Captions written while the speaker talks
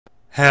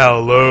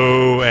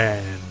Hello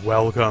and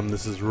welcome,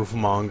 this is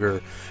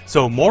rooflemonger.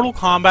 So Mortal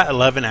Kombat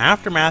 11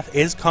 Aftermath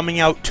is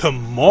coming out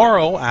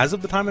tomorrow as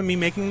of the time of me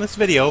making this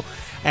video,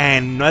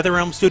 and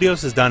NetherRealm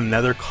Studios has done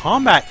another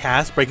combat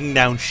cast breaking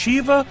down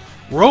Sheeva,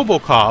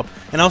 Robocop,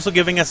 and also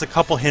giving us a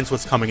couple hints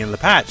what's coming in the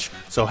patch.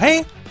 So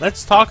hey,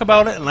 let's talk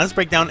about it and let's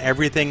break down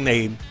everything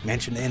they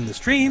mentioned in the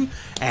stream,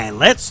 and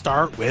let's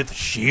start with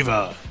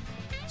Sheeva.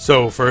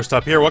 So first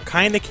up here, what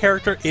kind of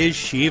character is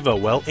Sheeva?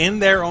 Well, in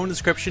their own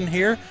description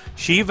here,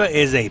 Sheeva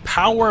is a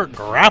power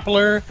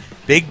grappler,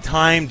 big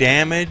time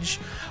damage.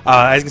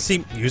 As you can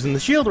see, using the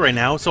shield right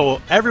now.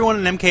 So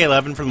everyone in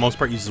MK11 for the most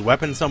part uses a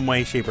weapon in some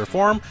way, shape, or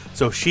form.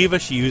 So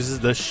Sheeva, she uses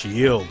the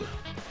shield.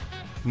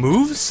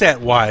 Moveset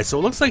wise, so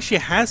it looks like she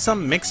has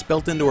some mix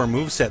built into her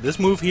moveset. This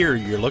move here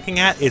you're looking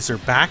at is her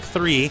back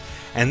 3,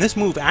 and this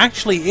move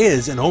actually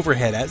is an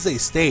overhead as they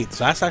state,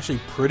 so that's actually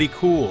pretty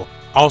cool.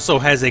 Also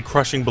has a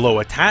crushing blow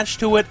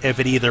attached to it if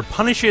it either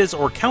punishes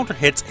or counter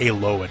hits a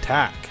low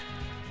attack.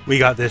 We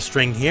got this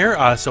string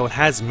here, so it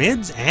has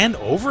mids and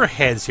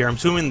overheads here. I'm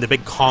assuming the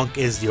big conch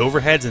is the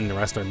overheads and the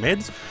rest are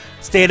mids.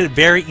 Stated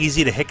very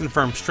easy to hit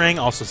confirm string,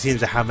 also seems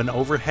to have an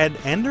overhead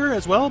ender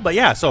as well. But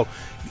yeah, so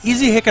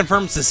easy hit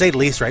confirms to say the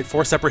least, right?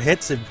 4 separate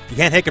hits. If you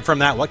can't hit confirm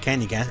that, what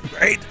can you get,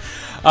 right?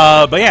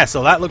 But yeah,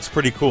 so that looks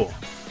pretty cool.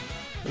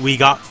 We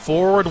got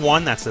forward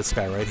 1, that's this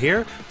guy right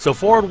here. So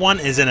forward 1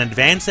 is an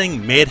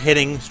advancing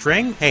mid-hitting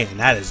string. Hey, and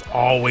that is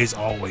always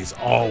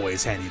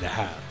handy to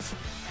have.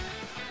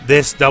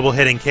 This double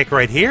hitting kick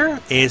right here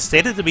is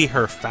stated to be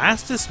her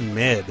fastest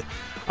mid.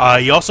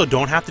 You also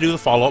don't have to do the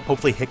follow-up,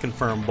 hopefully hit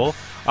confirmable.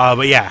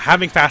 But yeah,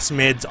 having fast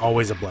mids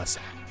always a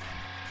blessing.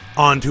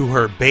 On to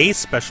her base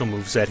special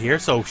moveset here.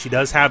 So she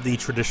does have the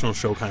traditional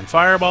Shokan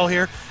Fireball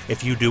here.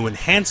 If you do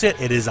enhance it,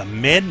 it is a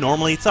mid.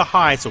 Normally it's a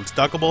high, so it's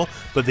duckable,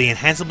 but the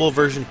enhanceable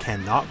version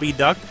cannot be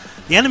ducked.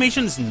 The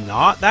animation's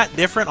not that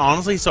different,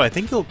 honestly, so I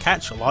think you'll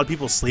catch a lot of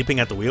people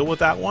sleeping at the wheel with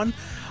that one.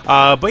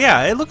 But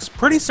yeah, it looks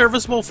pretty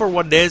serviceable for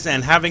what it is,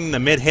 and having the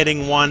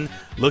mid-hitting one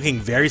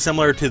looking very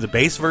similar to the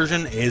base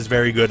version is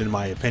very good in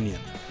my opinion.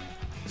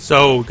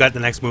 So, got the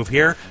next move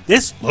here.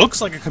 This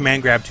looks like a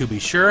command grab to be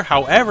sure.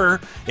 However,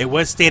 it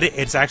was stated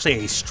it's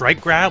actually a strike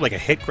grab, like a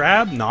hit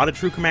grab, not a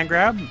true command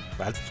grab.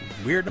 That's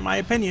weird in my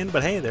opinion,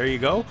 but hey, there you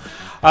go.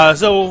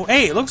 So,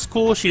 hey, it looks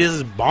cool. She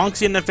just bonks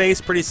you in the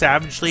face pretty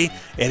savagely.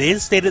 It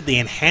is stated the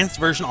enhanced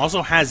version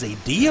also has a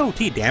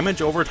DOT,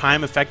 damage over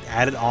time effect,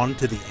 added on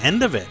to the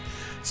end of it.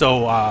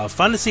 So,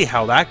 fun to see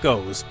how that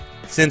goes.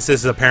 Since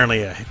this is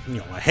apparently a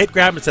hit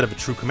grab instead of a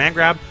true command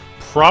grab,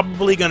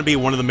 probably going to be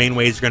one of the main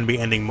ways you're going to be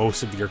ending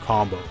most of your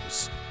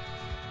combos.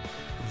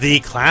 The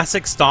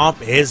classic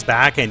stomp is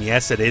back, and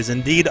yes, it is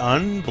indeed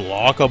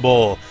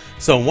unblockable.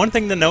 So one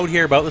thing to note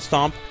here about the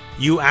stomp,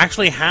 you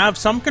actually have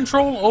some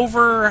control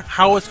over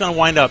how it's going to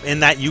wind up, in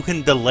that you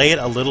can delay it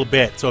a little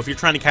bit. So if you're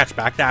trying to catch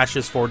back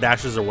dashes, forward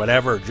dashes, or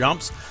whatever, or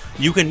jumps,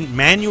 you can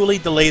manually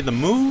delay the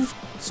move.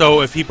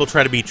 So if people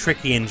try to be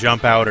tricky and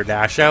jump out or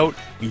dash out,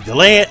 you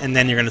delay it, and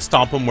then you're going to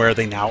stomp them where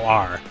they now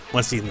are,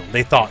 once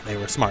they thought they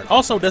were smart.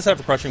 Also, it does have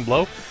a crushing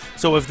blow,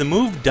 so if the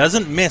move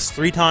doesn't miss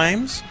 3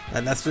 times,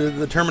 and that's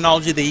the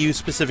terminology they use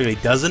specifically,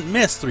 doesn't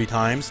miss 3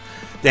 times,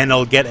 then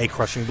it'll get a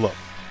crushing blow.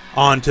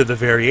 On to the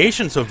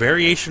variation. So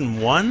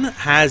variation 1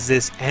 has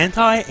this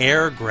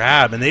anti-air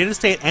grab, and they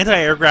just state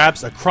anti-air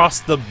grabs across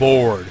the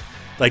board.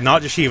 Like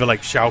not just Sheeva,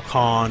 like Shao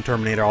Kahn,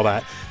 Terminator, all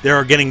that.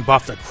 They're getting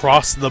buffed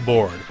across the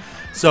board.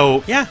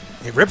 So yeah,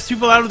 it rips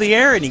people out of the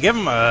air, and you give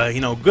them a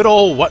good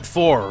old what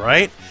for,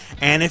 right?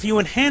 And if you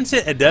enhance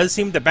it, it does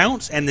seem to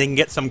bounce, and then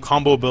get some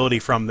combo ability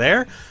from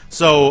there.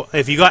 So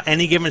if you got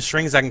any given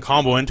strings that can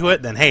combo into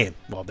it, then hey,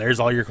 well, there's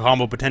all your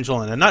combo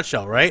potential in a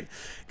nutshell, right?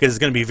 Because it's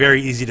going to be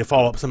very easy to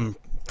follow up some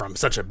from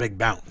such a big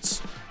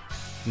bounce.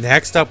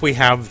 Next up, we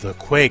have the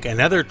Quake,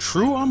 another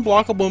true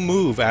unblockable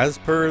move as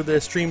per the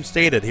stream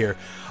stated here.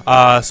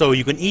 So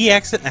you can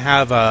EX it and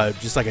have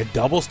just like a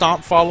double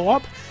stomp follow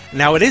up.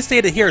 Now it is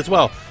stated here as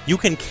well, you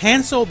can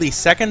cancel the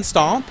second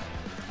stomp,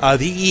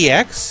 the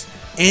EX,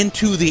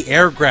 into the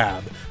air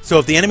grab. So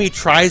if the enemy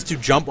tries to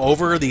jump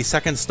over the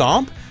second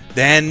stomp,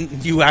 then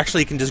you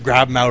actually can just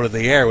grab them out of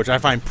the air, which I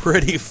find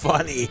pretty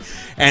funny,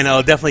 and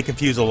it'll definitely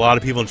confuse a lot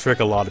of people and trick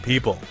a lot of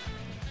people.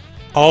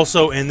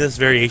 Also in this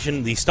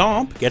variation, the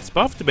stomp gets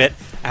buffed a bit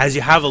as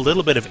you have a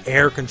little bit of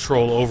air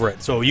control over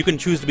it. So you can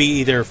choose to be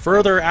either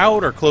further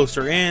out or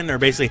closer in, or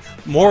basically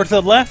more to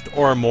the left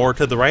or more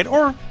to the right,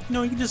 or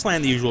you can just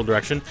land the usual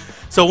direction.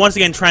 So once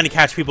again, trying to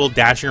catch people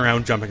dashing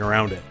around, jumping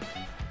around it.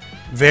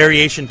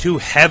 Variation 2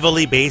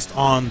 heavily based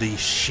on the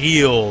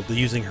shield,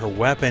 using her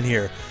weapon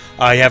here.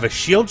 You have a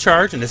shield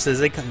charge, and this is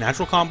a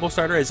natural combo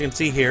starter, as you can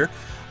see here.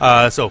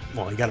 So,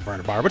 well, you gotta burn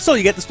a bar, but still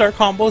you get to start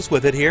combos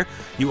with it here.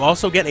 You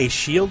also get a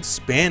shield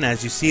spin,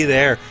 as you see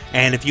there,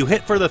 and if you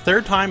hit for the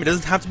 3rd time, it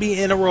doesn't have to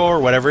be in a row or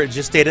whatever, it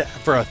just stated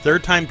for a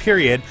 3rd time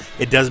period,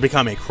 it does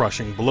become a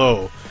crushing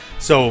blow.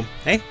 So,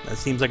 hey, that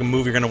seems like a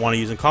move you're gonna want to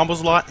use in combos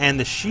a lot. And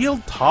the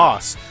shield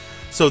toss.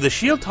 So the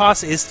shield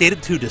toss is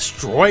stated to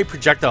destroy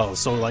projectiles,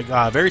 so like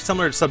very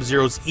similar to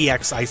Sub-Zero's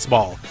EX Ice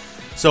Ball.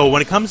 So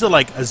when it comes to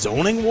like a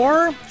zoning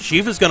war,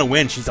 Sheeva's gonna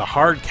win. She's a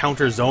hard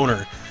counter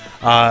zoner.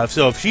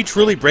 So if she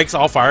truly breaks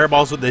all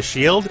fireballs with this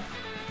shield,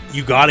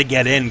 you gotta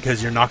get in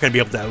because you're not gonna be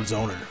able to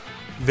outzone her.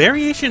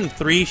 Variation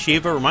 3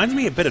 Sheeva reminds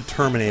me a bit of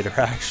Terminator,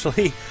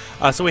 actually.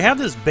 So we have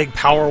this big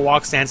power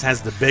walk stance,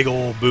 has the big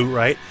old boot,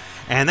 right?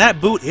 And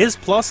that boot is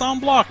plus on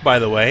block, by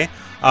the way,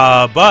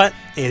 but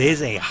it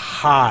is a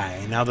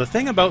high. Now the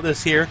thing about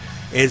this here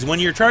is when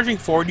you're charging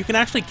forward, you can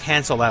actually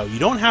cancel out. You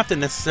don't have to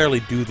necessarily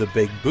do the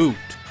big boot.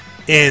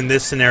 In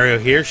this scenario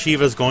here,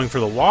 Sheeva's going for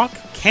the walk,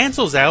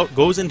 cancels out,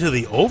 goes into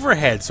the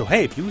overhead. So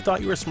hey, if you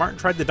thought you were smart and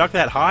tried to duck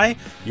that high,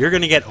 you're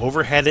going to get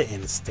overheaded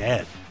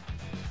instead.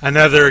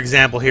 Another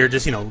example here,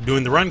 just, you know,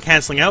 doing the run,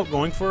 canceling out,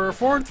 going for a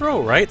forward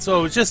throw, right?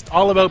 So it's just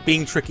all about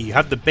being tricky. You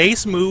have the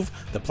base move,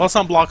 the plus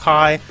on block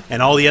high,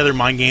 and all the other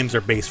mind games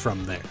are based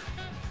from there.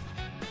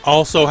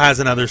 Also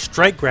has another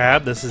strike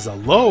grab. This is a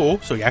low,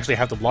 so you actually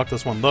have to block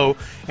this one low.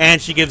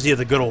 And she gives you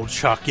the good old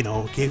chuck, you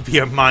know, keep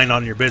your mind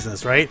on your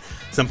business, right?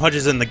 Some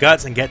punches in the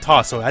guts and get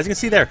tossed. So as you can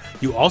see there,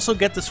 you also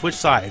get to switch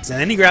sides. And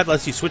any grab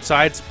lets you switch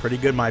sides, pretty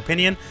good in my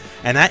opinion.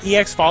 And that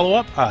EX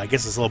follow-up, I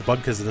guess it's a little bug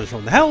because of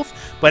the health,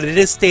 but it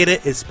is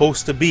stated it's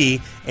supposed to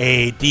be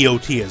a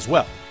DOT as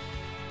well.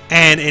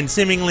 And in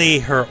seemingly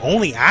her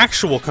only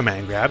actual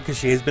command grab, because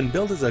she has been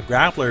billed as a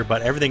grappler,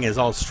 but everything is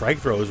all strike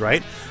throws,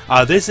 right?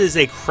 This is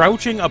a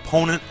crouching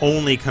opponent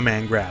only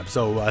command grab.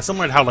 So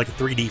similar to how like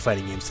 3D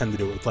fighting games tend to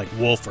do it with like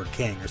Wolf or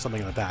King or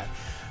something like that.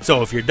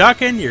 So if you're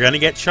ducking, you're going to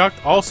get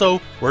chucked. Also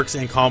works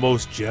in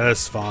combos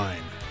just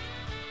fine.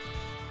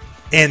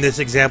 In this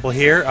example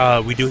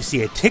here, we do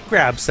see a tick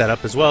grab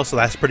setup as well, so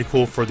that's pretty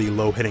cool for the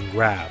low hitting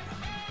grab.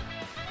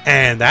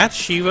 And that's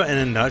Sheeva in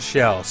a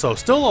nutshell. So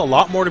still a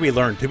lot more to be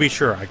learned, to be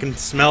sure. I can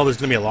smell there's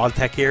going to be a lot of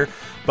tech here,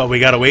 but we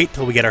got to wait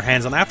till we get our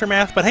hands on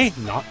Aftermath. But hey,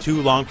 not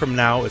too long from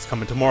now, it's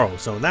coming tomorrow.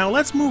 So now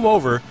let's move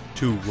over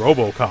to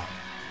Robocop.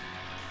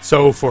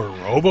 So for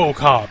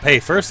Robocop, hey,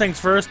 first things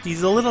first,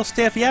 he's a little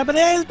stiff, yeah, but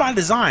it is by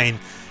design.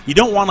 You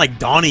don't want like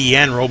Donnie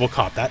Yen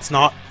Robocop. That's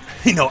not,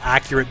 you know,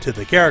 accurate to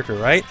the character,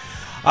 right?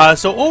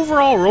 So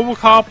overall,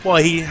 Robocop,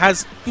 while he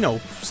has, you know,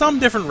 some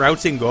different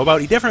routes he can go about,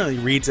 he definitely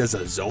reads as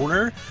a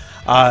zoner.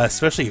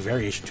 Especially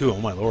Variation 2,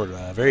 oh my lord,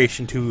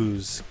 Variation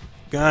 2's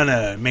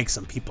gonna make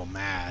some people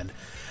mad.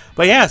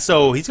 But yeah,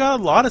 so he's got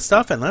a lot of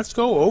stuff, and let's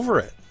go over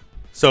it.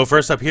 So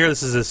first up here,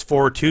 this is his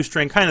 4-2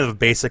 string, kind of a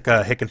basic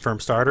hit confirm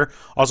starter.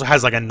 Also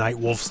has like a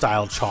Nightwolf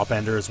style chop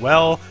ender as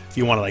well, if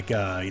you want to like,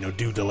 you know,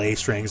 do delay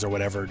strings or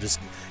whatever, just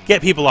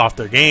get people off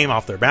their game,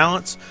 off their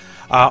balance.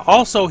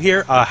 Also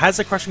here, has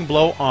a crushing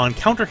blow on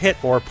counter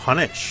hit or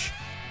punish.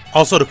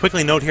 Also, to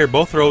quickly note here,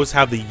 both throws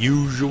have the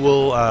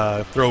usual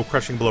throw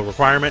crushing blow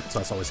requirement, so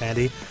that's always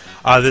handy.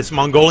 This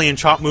Mongolian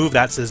chop move,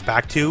 that's his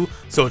back two,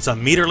 so it's a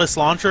meterless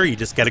launcher. You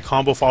just get a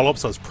combo follow-up,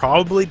 so it's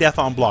probably death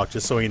on block,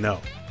 just so you know.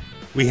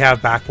 We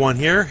have back one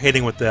here,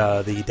 hitting with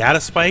the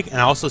data spike, and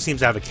also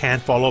seems to have a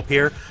can follow-up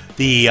here.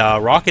 The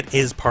rocket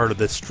is part of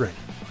this string.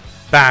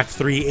 Back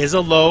three is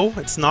a low.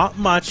 It's not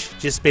much,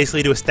 just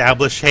basically to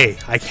establish, hey,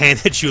 I can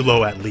hit you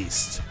low at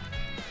least.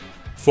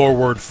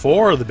 Forward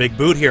 4, the big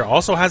boot here,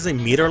 also has a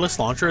meterless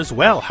launcher as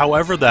well.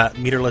 However, that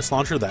meterless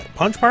launcher, that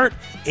punch part,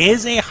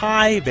 is a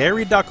high,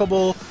 very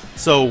duckable,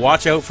 so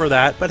watch out for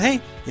that. But hey,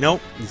 you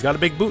know, he's got a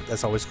big boot,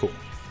 that's always cool.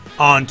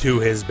 On to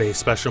his base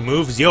special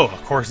moves. Yo,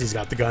 of course he's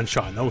got the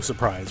gunshot, no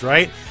surprise,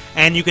 right?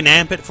 And you can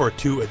amp it for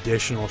 2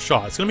 additional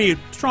shots. It's going to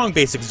be a strong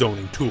basic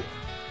zoning tool.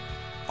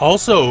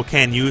 Also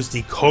can use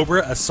the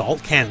Cobra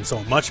Assault Cannon,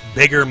 so much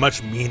bigger,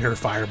 much meaner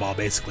fireball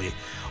basically.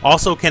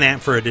 Also can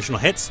amp for additional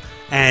hits,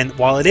 and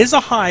while it is a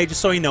high,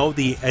 just so you know,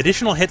 the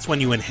additional hits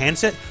when you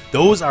enhance it,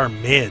 those are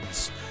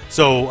mids.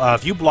 So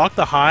if you block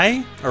the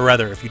high, or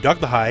rather if you duck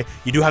the high,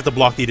 you do have to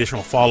block the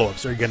additional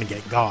follow-ups or you're going to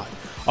get got.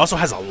 Also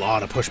has a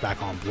lot of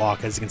pushback on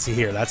block, as you can see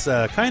here. That's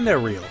kind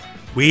of real.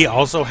 We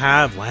also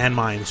have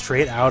landmine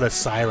straight out of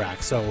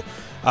Cyrax.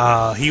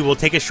 So he will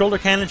take his shoulder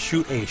cannon,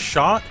 shoot a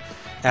shot,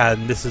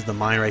 and this is the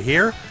mine right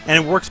here,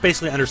 and it works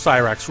basically under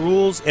Cyrax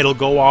rules. It'll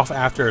go off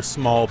after a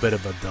small bit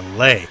of a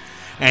delay,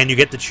 and you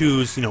get to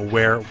choose, you know,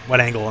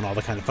 what angle and all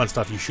the kind of fun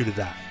stuff you shoot it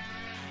at.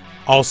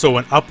 Also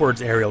an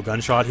upwards aerial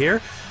gunshot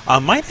here.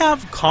 Might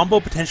have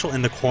combo potential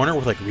in the corner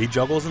with like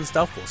rejuggles and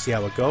stuff. We'll see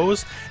how it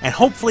goes, and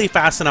hopefully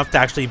fast enough to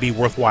actually be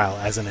worthwhile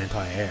as an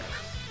anti-air.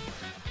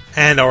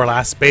 And our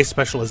last base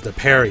special is the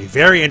parry.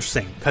 Very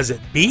interesting, because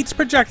it beats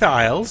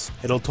projectiles.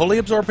 It'll totally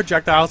absorb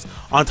projectiles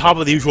on top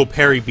of the usual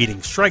parry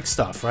beating strike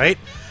stuff, right?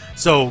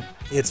 So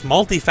it's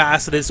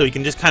multifaceted, so you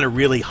can just kind of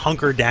really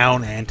hunker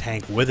down and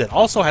tank with it.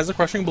 Also has a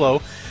crushing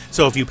blow,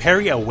 so if you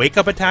parry a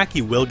wake-up attack,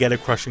 you will get a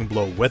crushing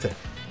blow with it.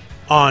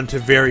 On to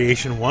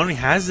Variation 1, he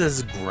has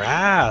this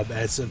grab.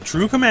 It's a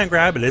true command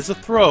grab, it is a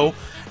throw,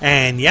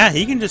 and yeah,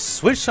 he can just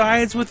switch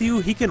sides with you,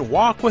 he can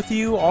walk with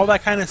you, all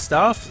that kind of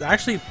stuff.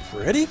 Actually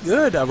pretty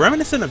good,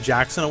 reminiscent of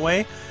Jackson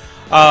away.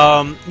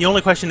 The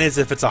only question is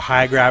if it's a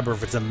high grab or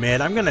if it's a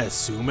mid. I'm going to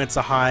assume it's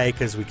a high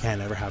because we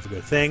can't ever have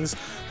good things.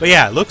 But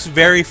yeah, it looks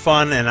very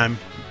fun, and I'm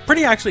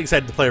pretty actually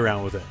excited to play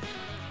around with it.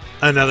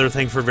 Another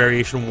thing for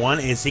Variation 1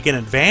 is he can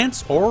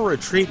advance or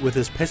retreat with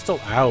his pistol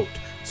out.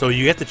 So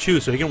you get to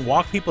choose, so you can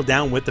walk people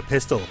down with the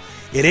pistol.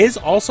 It is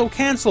also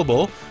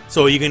cancelable,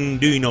 so you can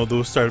do, you know,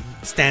 those sort of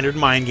standard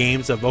mind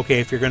games of, okay,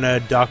 if you're gonna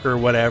duck or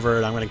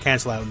whatever, I'm gonna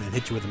cancel out and then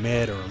hit you with a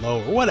mid or a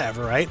low or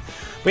whatever, right?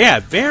 But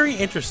yeah, very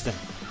interesting.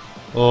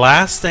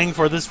 Last thing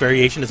for this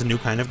variation is a new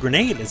kind of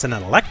grenade. It's an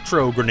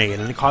electro grenade,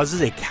 and it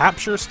causes a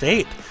capture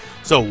state.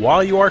 So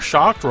while you are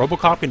shocked,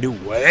 Robocop can do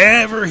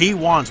whatever he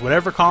wants,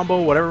 whatever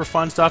combo, whatever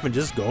fun stuff, and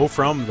just go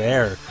from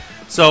there.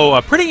 So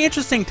a pretty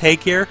interesting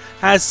take here.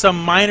 Has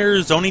some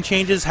minor zoning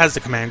changes, has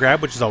the command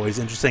grab, which is always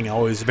interesting,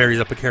 always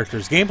varies up a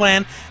character's game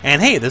plan. And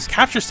hey, this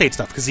capture state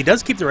stuff, because he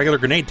does keep the regular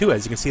grenade too,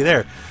 as you can see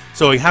there.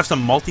 So you have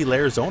some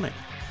multi-layer zoning.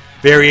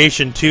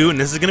 Variation 2, and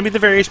this is going to be the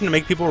variation to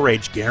make people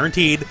rage,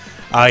 guaranteed.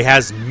 He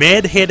has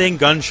mid-hitting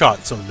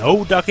gunshot, so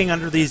no ducking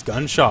under these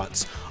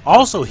gunshots.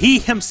 Also, he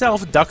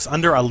himself ducks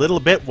under a little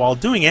bit while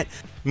doing it,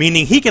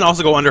 meaning he can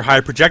also go under high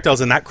projectiles,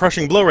 and that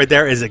crushing blow right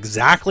there is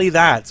exactly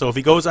that. So if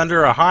he goes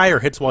under a high or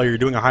hits while you're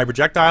doing a high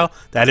projectile,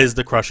 that is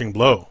the crushing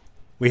blow.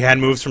 We had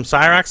moves from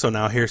Cyrax, so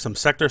now here's some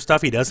sector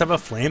stuff. He does have a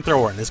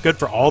flamethrower, and it's good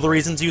for all the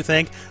reasons you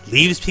think.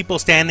 Leaves people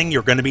standing,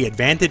 you're going to be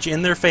advantage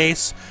in their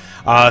face.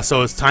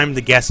 So it's time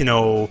to guess, you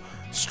know,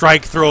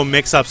 strike, throw,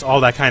 mix-ups, all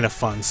that kind of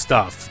fun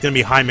stuff. It's going to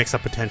be high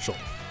mix-up potential.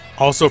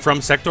 Also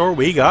from Sector,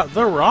 we got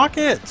the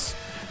rockets.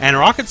 And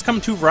rockets come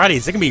in two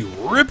varieties. They can be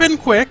ripping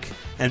quick,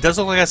 and it does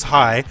look like it's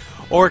high,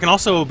 or it can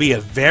also be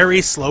a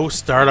very slow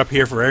startup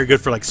here for very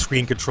good for like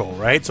screen control,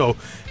 right? So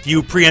if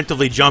you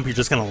preemptively jump, you're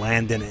just going to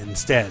land in it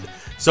instead.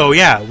 So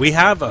yeah, we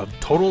have a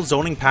total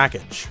zoning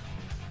package.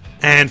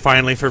 And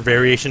finally for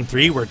Variation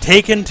 3, we're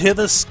taken to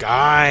the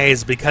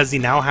skies because he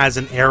now has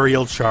an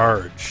aerial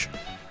charge.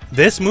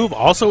 This move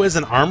also is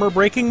an armor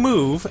breaking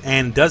move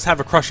and does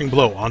have a crushing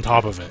blow on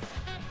top of it.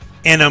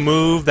 In a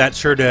move that's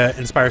sure to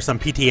inspire some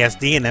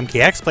PTSD in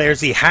MKX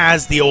players, he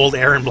has the old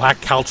Aaron Black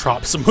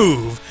Caltrops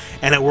move,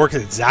 and it works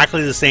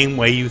exactly the same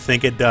way you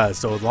think it does.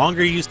 So the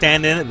longer you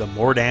stand in it, the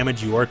more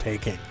damage you are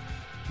taking.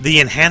 The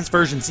enhanced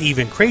version's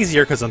even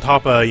crazier because on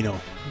top of, you know,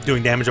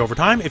 doing damage over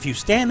time, if you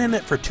stand in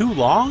it for too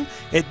long,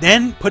 it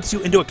then puts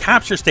you into a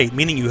capture state,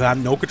 meaning you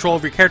have no control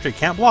of your character, you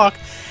can't block,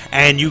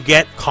 and you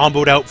get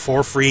comboed out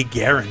for free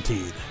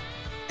guaranteed.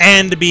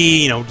 And to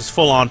be, you know, just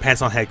full-on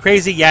pants-on-head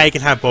crazy, yeah, you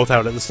can have both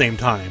out at the same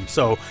time.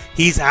 So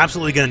he's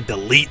absolutely going to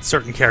delete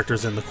certain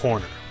characters in the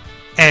corner.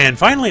 And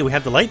finally, we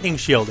have the lightning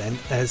shield, and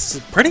it's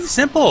pretty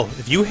simple.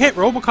 If you hit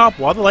Robocop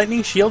while the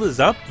lightning shield is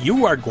up,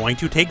 you are going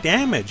to take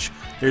damage.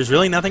 There's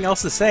really nothing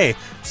else to say.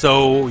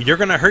 So you're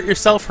going to hurt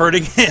yourself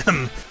hurting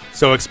him.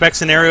 So expect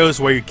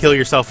scenarios where you kill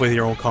yourself with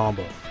your own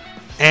combo.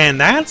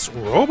 And that's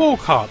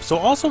Robocop. So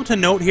also to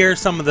note here,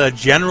 some of the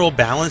general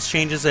balance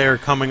changes that are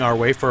coming our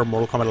way for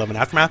Mortal Kombat 11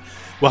 Aftermath.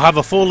 We'll have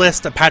a full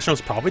list of patch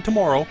notes probably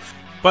tomorrow.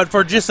 But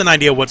for just an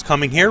idea of what's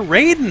coming here,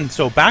 Raiden.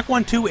 So Back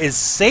 1-2 is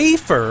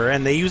safer,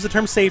 and they use the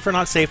term safer,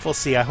 not safe. We'll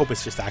see. I hope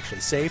it's just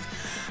actually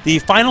safe. The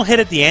final hit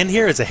at the end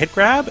here is a hit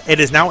grab. It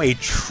is now a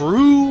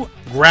true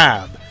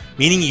grab,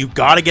 meaning you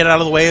got to get out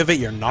of the way of it.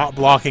 You're not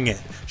blocking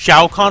it.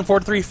 Shao Kahn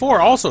 434,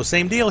 also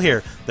same deal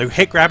here. The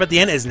hit grab at the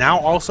end is now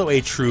also a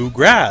true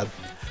grab.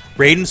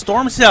 Raiden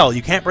Storm Cell,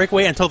 you can't break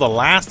away until the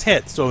last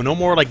hit, so no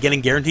more like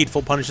getting guaranteed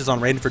full punishes on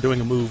Raiden for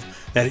doing a move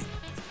that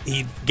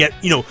he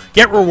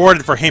get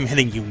rewarded for him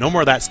hitting you. No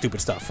more of that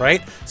stupid stuff,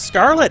 right?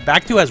 Scarlet,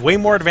 back 2 has way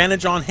more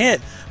advantage on hit.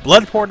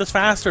 Bloodport is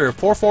faster.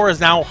 4-4 is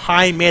now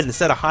high mid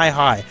instead of high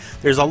high.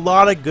 There's a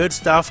lot of good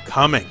stuff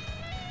coming.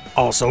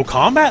 Also,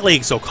 Combat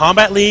League. So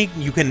Combat League,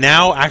 you can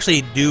now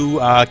actually do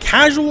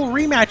casual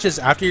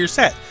rematches after your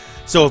set.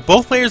 So if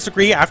both players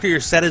agree after your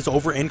set is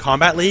over in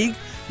Combat League,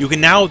 you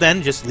can now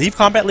then just leave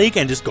Combat League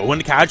and just go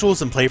into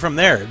casuals and play from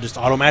there. Just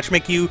auto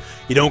matchmake you.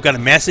 You don't got to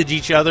message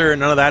each other and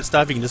none of that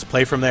stuff. You can just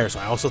play from there. So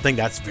I also think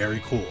that's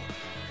very cool.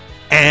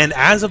 And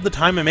as of the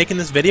time of making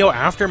this video,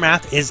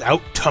 Aftermath is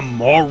out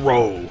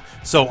tomorrow.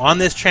 So on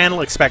this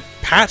channel, expect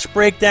patch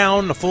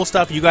breakdown, the full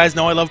stuff. You guys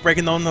know I love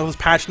breaking down those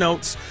patch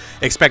notes.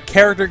 Expect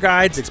character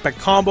guides, expect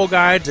combo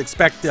guides,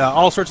 expect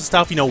all sorts of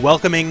stuff, you know,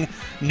 welcoming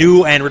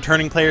new and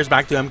returning players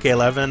back to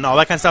MK11, all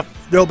that kind of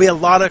stuff. There'll be a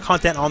lot of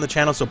content on the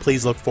channel, so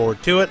please look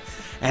forward to it.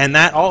 And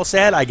that all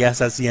said, I guess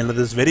that's the end of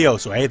this video.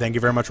 So hey, thank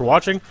you very much for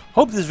watching.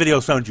 Hope this video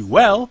found you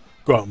well.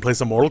 Go out and play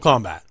some Mortal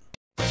Kombat.